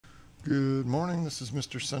Good morning, this is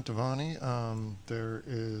Mr. Centovani. There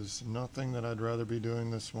is nothing that I'd rather be doing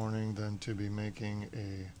this morning than to be making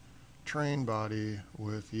a train body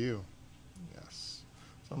with you. Yes.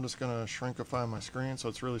 So I'm just going to shrinkify my screen so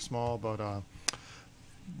it's really small, but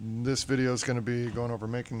this video is going to be going over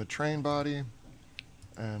making the train body,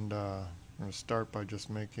 and I'm going to start by just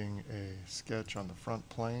making a sketch on the front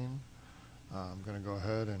plane. I'm going to go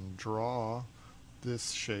ahead and draw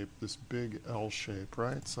this shape, this big L shape,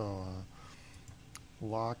 right? So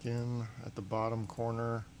lock in at the bottom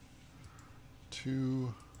corner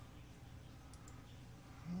to,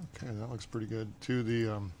 okay, that looks pretty good, to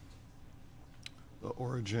the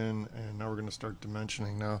origin, and now we're going to start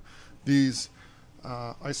dimensioning. Now these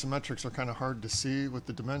isometrics are kind of hard to see with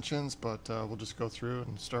the dimensions, but we'll just go through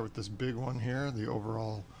and start with this big one here. The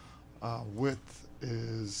overall width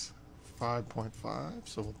is 5.5,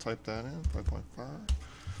 so we'll type that in, 5.5.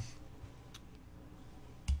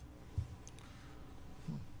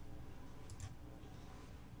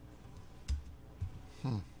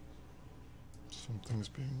 Something's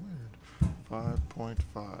being weird.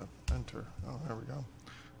 5.5, enter. Oh, there we go.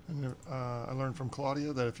 And I learned from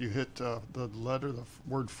Claudia that if you hit the letter, the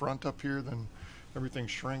word front up here, then everything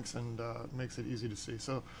shrinks and makes it easy to see.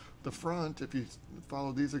 So the front, if you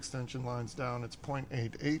follow these extension lines down, it's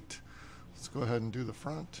 0.88. Let's go ahead and do the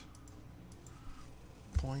front.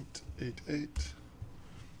 0.88.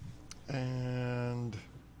 And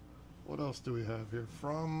what else do we have here?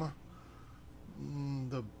 From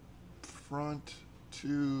the front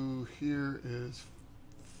to here is,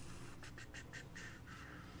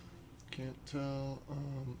 can't tell,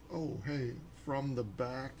 oh hey, from the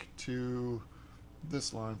back to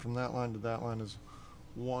this line, from that line to that line is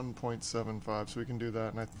 1.75, so we can do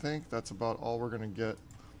that, and I think that's about all we're going to get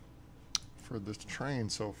for this train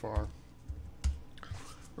so far.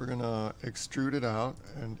 We're going to extrude it out,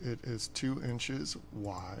 and it is 2 inches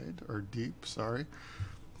wide, or deep, sorry,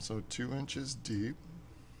 so 2 inches deep.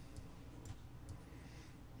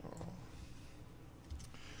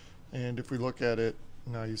 And if we look at it,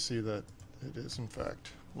 now you see that it is in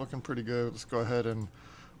fact looking pretty good. Let's go ahead, and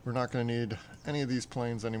we're not going to need any of these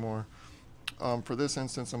planes anymore. For this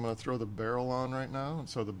instance, I'm going to throw the barrel on right now. And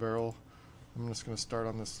so the barrel, I'm just going to start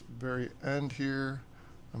on this very end here.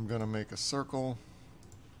 I'm going to make a circle.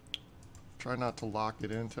 Try not to lock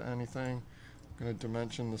it into anything. I'm going to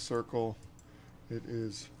dimension the circle. It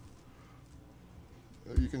is,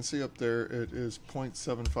 you can see up there, it is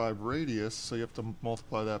 0.75 radius, so you have to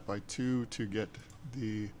multiply that by 2 to get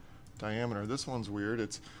the diameter. This one's weird.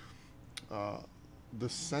 It's the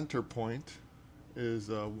center point is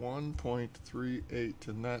 1.38,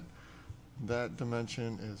 and that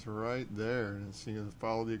dimension is right there. And so you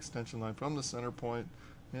follow the extension line from the center point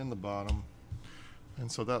and the bottom,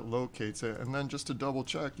 and so that locates it. And then just to double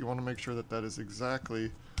check, you want to make sure that that is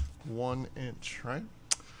exactly 1 inch, right?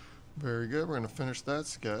 Very good. We're going to finish that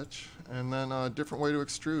sketch. And then a different way to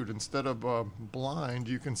extrude. Instead of blind,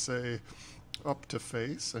 you can say up to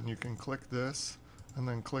face, and you can click this and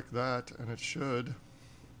then click that, and it should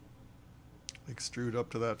extrude up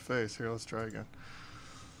to that face. Here, let's try again.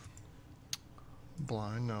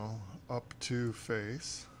 Blind, no. Up to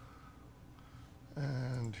face.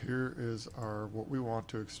 And here is our what we want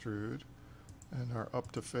to extrude. And our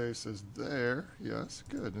up to face is there. Yes,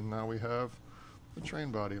 good. And now we have the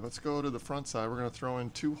train body. Let's go to the front side. We're going to throw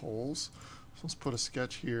in 2 holes. So let's put a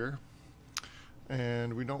sketch here.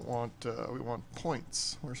 And we don't want, we want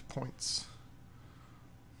points. Where's points?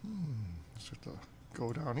 Let's have to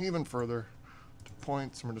go down even further to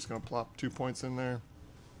points. And we're just going to plop 2 points in there.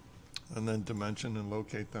 And then dimension and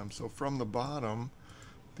locate them. So from the bottom,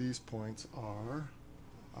 these points are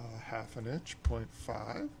 1/2 inch,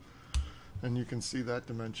 0.5. And you can see that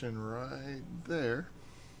dimension right there.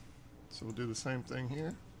 So we'll do the same thing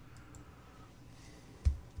here.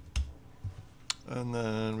 And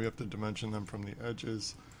then we have to dimension them from the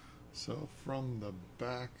edges. So from the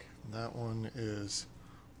back, that one is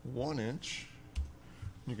 1 inch.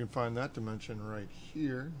 You can find that dimension right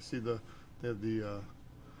here. See they have the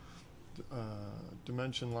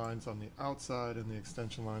dimension lines on the outside and the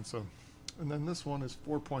extension line. So, and then this one is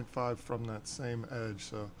 4.5 from that same edge.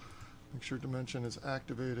 So make sure dimension is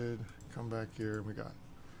activated. Come back here, and we got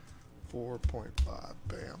 4.5.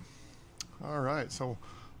 Bam. All right, so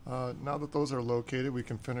now that those are located, we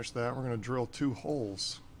can finish that. We're going to drill 2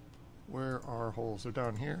 holes. Where are holes? They're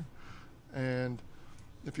down here. And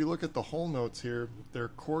if you look at the hole notes here, they're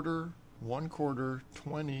 1/4, 1/4,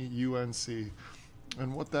 20 UNC.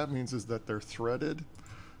 And what that means is that they're threaded.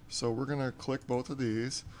 So we're going to click both of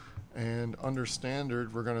these, and under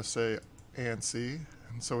standard, we're going to say ANSI.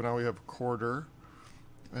 And so now we have 1/4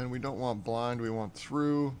 And we don't want blind, we want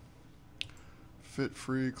through. Fit,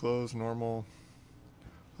 free, close, normal.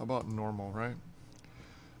 How about normal, right?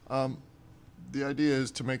 The idea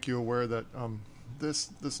is to make you aware that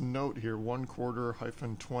this note here,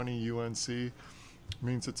 1/4 - 20 UNC,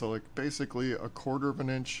 means it's basically 1/4 of an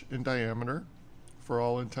inch in diameter for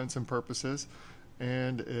all intents and purposes,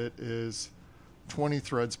 and it is 20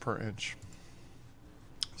 threads per inch.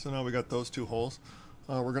 So now we got those two holes.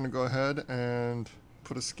 We're going to go ahead and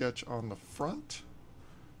put a sketch on the front,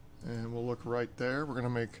 and we'll look right there. We're going to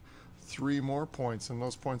make 3 more points, and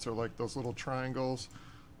those points are like those little triangles.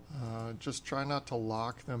 Just try not to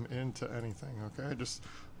lock them into anything, okay? Just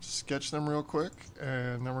sketch them real quick,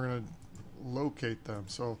 and then we're going to locate them.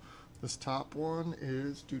 So this top one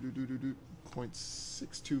is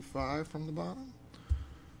 0.625 from the bottom.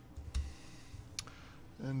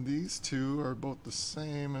 And these two are both the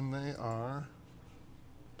same, and they are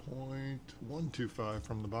 0.125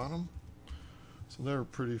 from the bottom. So they're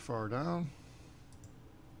pretty far down.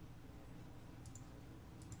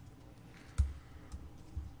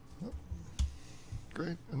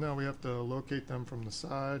 Great, and now we have to locate them from the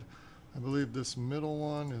side. I believe this middle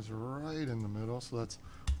one is right in the middle, so that's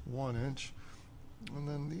 1 inch. And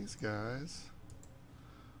then these guys,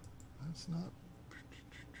 that's not,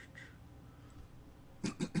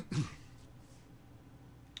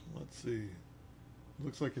 let's see,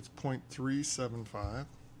 looks like it's 0.375,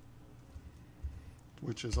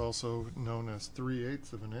 which is also known as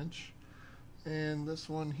 3/8 of an inch. And this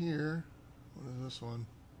one here, what is this one?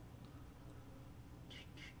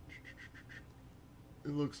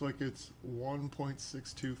 It looks like it's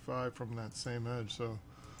 1.625 from that same edge, so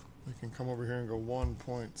we can come over here and go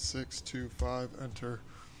 1.625, enter,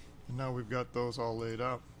 and now we've got those all laid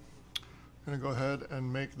out. I'm going to go ahead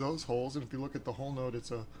and make those holes, and if you look at the hole node, it's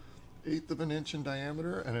 1/8 of an inch in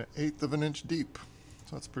diameter and 1/8 of an inch deep,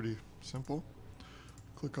 so that's pretty simple.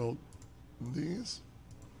 Click on these,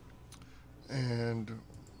 and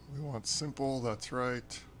we want simple, that's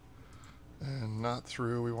right, and not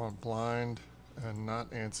through, we want blind, and not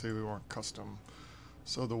ANSI, we want custom.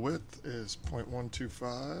 So the width is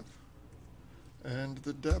 0.125 and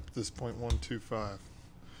the depth is 0.125.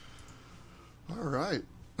 All right,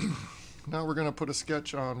 now we're going to put a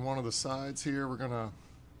sketch on one of the sides here. We're going to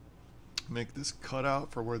make this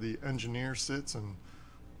cutout for where the engineer sits and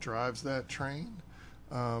drives that train.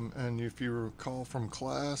 And if you recall from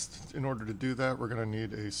class, in order to do that, we're going to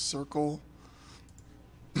need a circle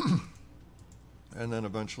and then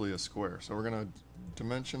eventually a square. So we're going to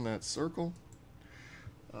dimension that circle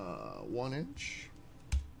 1 inch,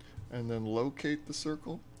 and then locate the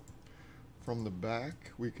circle. From the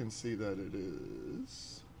back, we can see that it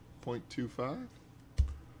is 0.25.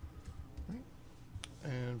 Right?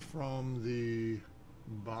 And from the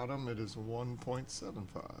bottom, it is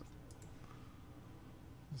 1.75.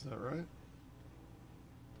 Is that right?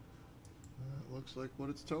 That looks like what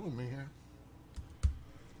it's telling me here.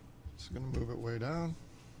 Just going to move it way down.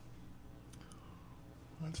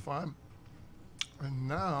 That's fine. And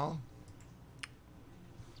now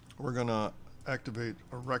we're going to activate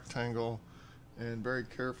a rectangle and very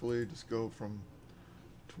carefully just go from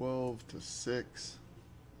 12 to 6.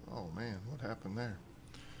 Oh man, what happened there?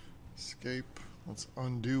 Escape. Let's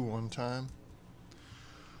undo one time.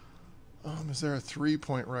 Is there a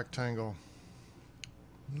 3-point rectangle?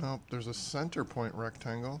 Nope, there's a center point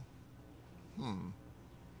rectangle.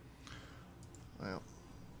 Well,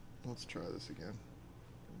 let's try this again.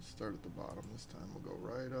 We'll start at the bottom this time. We'll go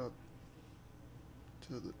right up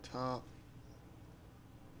to the top.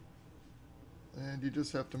 And you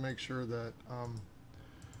just have to make sure that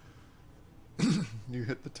you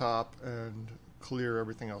hit the top and clear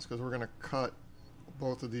everything else, because we're going to cut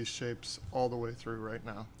both of these shapes all the way through right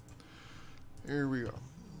now. Here we go.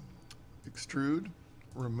 Extrude,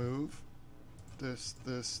 remove, this,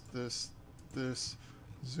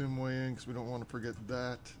 zoom way in because we don't want to forget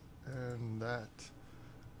that,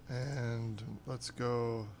 and let's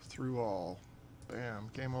go through all. Bam,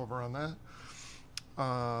 game over on that.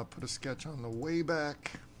 Put a sketch on the way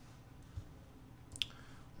back,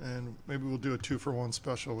 and maybe we'll do a 2-for-1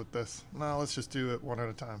 special with this. No, let's just do it one at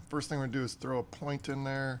a time. First thing we're going to do is throw a point in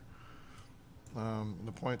there.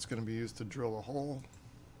 The point's going to be used to drill a hole,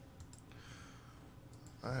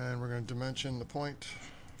 and we're going to dimension the point.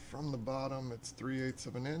 From the bottom, it's 3/8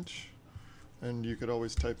 of an inch, and you could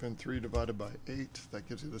always type in 3 divided by 8. That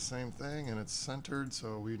gives you the same thing, and it's centered,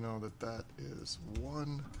 so we know that that is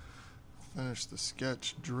 1. Finish the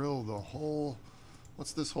sketch, drill the hole.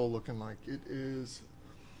 What's this hole looking like? It is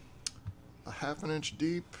 1/2 inch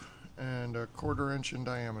deep and 1/4 inch in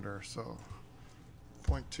diameter, so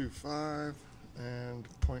 0.25, and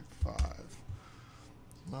 0.5.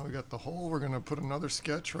 Now we got the hole. We're going to put another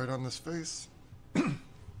sketch right on this face.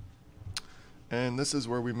 And this is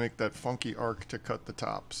where we make that funky arc to cut the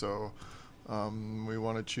top. So we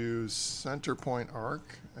want to choose center point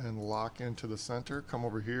arc and lock into the center. Come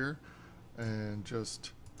over here and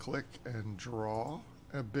just click and draw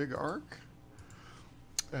a big arc.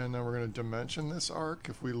 And then we're going to dimension this arc.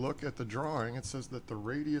 If we look at the drawing, it says that the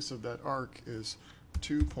radius of that arc is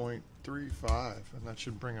 2.35, and that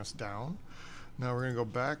should bring us down. Now we're going to go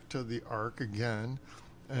back to the arc again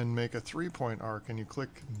and make a 3-point arc, and you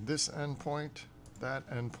click this endpoint, that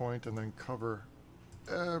endpoint, and then cover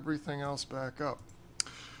everything else back up.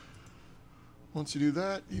 Once you do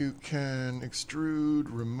that, you can extrude,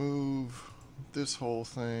 remove this whole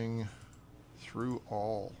thing through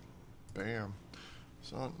all. Bam.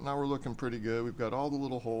 So now we're looking pretty good. We've got all the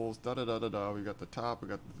little holes, da-da-da-da-da. We've got the top, we've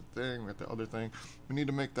got the thing, we've got the other thing. We need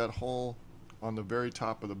to make that hole on the very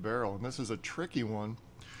top of the barrel, and this is a tricky one.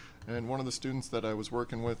 And one of the students that I was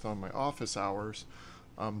working with on my office hours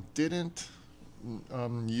didn't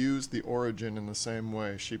use the origin in the same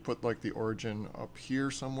way. She put like the origin up here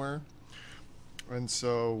somewhere, and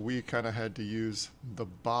so we kind of had to use the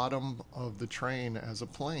bottom of the train as a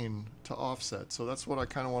plane to offset. So that's what I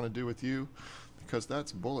kind of want to do with you, because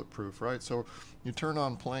that's bulletproof, right? So you turn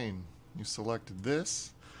on plane, you select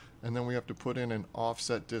this, and then we have to put in an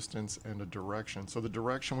offset distance and a direction. So the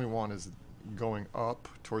direction we want is going up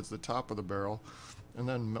towards the top of the barrel, and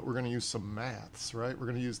then we're going to use some maths, right? We're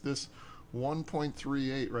going to use this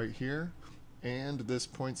 1.38 right here and this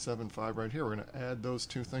 0.75 right here. We're going to add those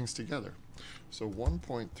two things together. So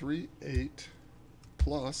 1.38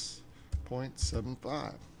 plus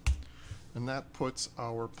 0.75, and that puts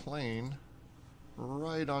our plane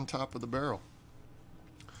right on top of the barrel.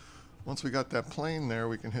 Once we got that plane there,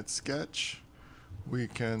 we can hit sketch. We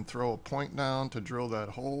can throw a point down to drill that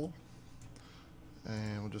hole,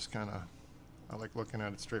 and we'll just kind of, I like looking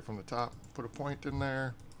at it straight from the top. Put a point in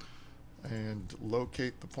there and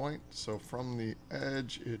locate the point. So from the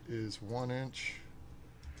edge it is 1 inch,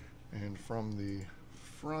 and from the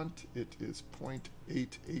front it is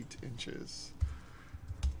 0.88 inches.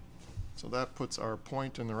 So that puts our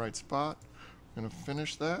point in the right spot. We're going to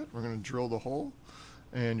finish that. We're going to drill the hole,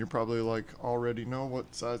 and you probably like already know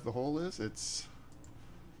what size the hole is. It's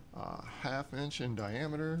 1/2 inch in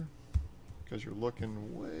diameter, because you're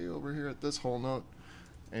looking way over here at this hole note,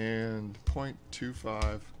 and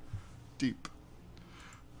 0.25 deep.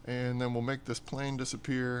 And then we'll make this plane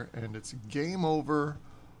disappear, and it's game over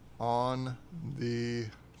on the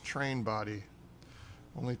train body.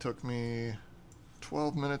 Only took me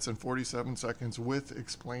 12 minutes and 47 seconds with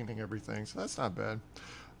explaining everything, so that's not bad.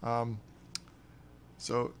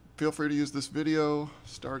 So feel free to use this video,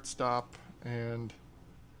 start, stop, and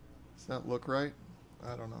does that look right?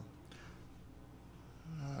 I don't know.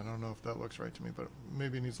 I don't know if that looks right to me, but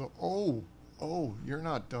maybe it needs a... Oh, you're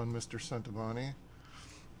not done, Mr. Centovani.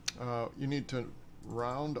 You need to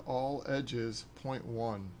round all edges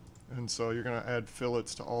 0.1, and so you're going to add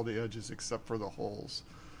fillets to all the edges except for the holes.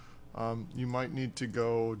 You might need to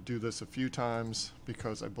go do this a few times,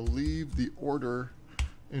 because I believe the order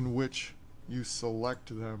in which you select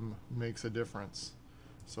them makes a difference.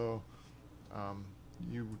 So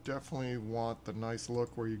you definitely want the nice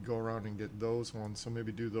look where you go around and get those ones, so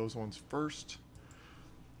maybe do those ones first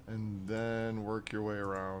and then work your way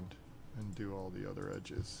around and do all the other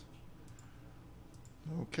edges.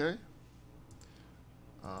 Okay,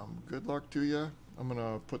 good luck to you. I'm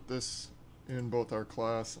gonna put this in both our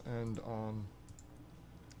class and on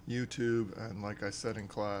YouTube, and like I said in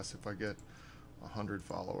class, if I get 100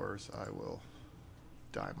 followers, I will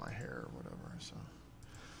dye my hair or whatever. So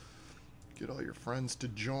get all your friends to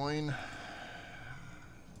join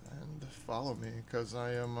and follow me, because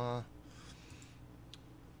I am an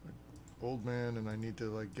old man and I need to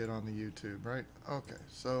like get on the YouTube, right? Okay,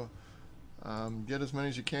 so get as many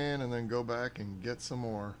as you can, and then go back and get some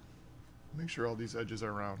more. Make sure all these edges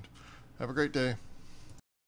are round. Have a great day.